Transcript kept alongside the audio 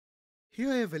Here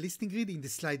I have a listing grid in the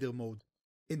slider mode,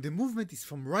 and the movement is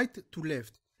from right to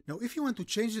left. Now if you want to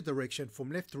change the direction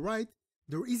from left to right,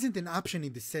 there isn't an option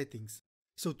in the settings.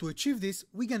 So to achieve this,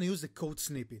 we're gonna use the code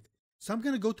snippet. So I'm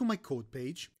gonna go to my code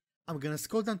page, I'm gonna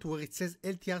scroll down to where it says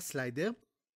LTR slider,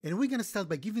 and we're gonna start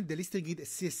by giving the listing grid a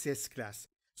CSS class.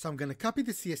 So I'm gonna copy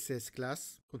the CSS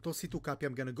class, Ctrl+C to copy,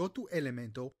 I'm gonna go to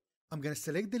Elementor, I'm gonna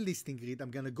select the listing grid,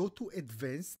 I'm gonna go to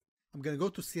Advanced, I'm gonna go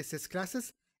to CSS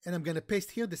classes, and I'm gonna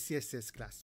paste here the CSS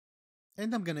class.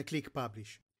 And I'm gonna click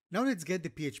Publish. Now let's get the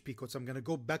PHP code. So I'm gonna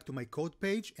go back to my code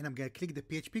page, and I'm gonna click the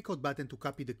PHP code button to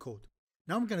copy the code.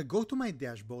 Now I'm gonna go to my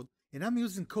dashboard, and I'm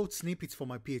using code snippets for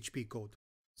my PHP code.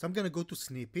 So I'm gonna go to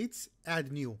Snippets,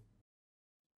 Add New.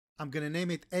 I'm gonna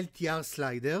name it LTR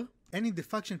Slider, and in the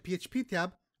Function PHP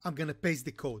tab, I'm gonna paste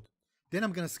the code. Then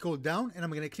I'm gonna scroll down, and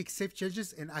I'm gonna click Save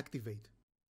Changes and Activate.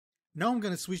 Now I'm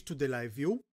gonna switch to the live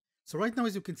view. So right now,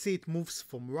 as you can see, it moves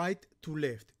from right to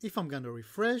left. If I'm gonna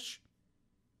refresh,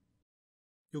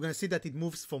 you're gonna see that it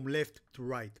moves from left to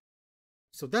right.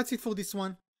 So that's it for this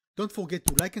one. Don't forget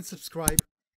to like and subscribe,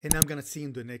 and I'm gonna see you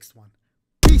in the next one.